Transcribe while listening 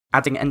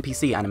Adding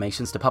NPC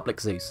animations to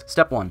Public Zeus.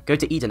 Step 1. Go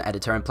to Eden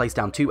Editor and place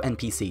down 2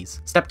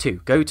 NPCs. Step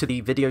 2. Go to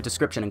the video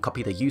description and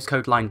copy the use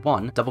code line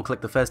 1, double-click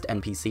the first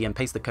NPC and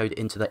paste the code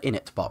into the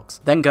init box.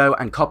 Then go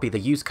and copy the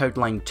use code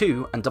line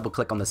 2 and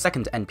double-click on the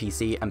second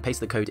NPC and paste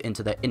the code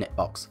into the init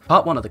box.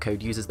 Part 1 of the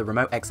code uses the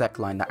remoteExec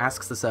line that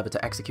asks the server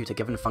to execute a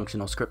given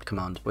function or script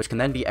command, which can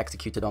then be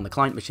executed on the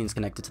client machines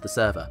connected to the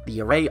server.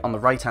 The array on the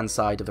right-hand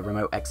side of the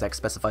remoteExec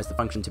specifies the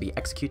function to be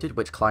executed,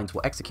 which client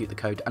will execute the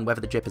code, and whether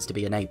the JIP is to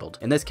be enabled.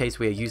 In this case,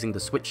 we are using the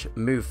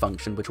switchMove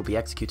function, which will be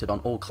executed on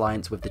all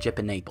clients with the JIP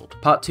enabled.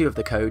 Part 2 of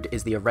the code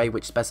is the array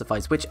which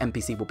specifies which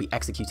NPC will be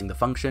executing the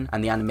function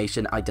and the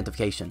animation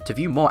identification. To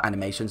view more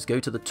animations, go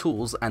to the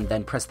Tools and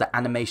then press the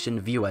Animation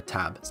Viewer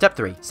tab. Step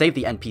 3. Save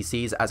the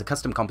NPCs as a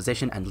custom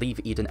composition and leave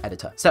Eden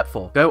Editor. Step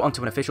 4. Go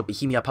onto an official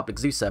Bohemia Public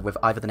Zeus server with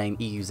either the name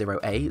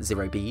EU0A,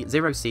 0B,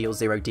 0C or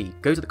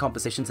 0D. Go to the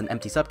compositions and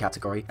empty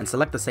subcategory and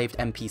select the saved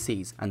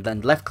NPCs, and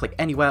then left click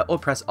anywhere or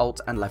press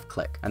Alt and left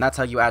click. And that's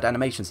how you add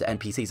animations to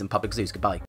NPCs in Public Zeus. Goodbye.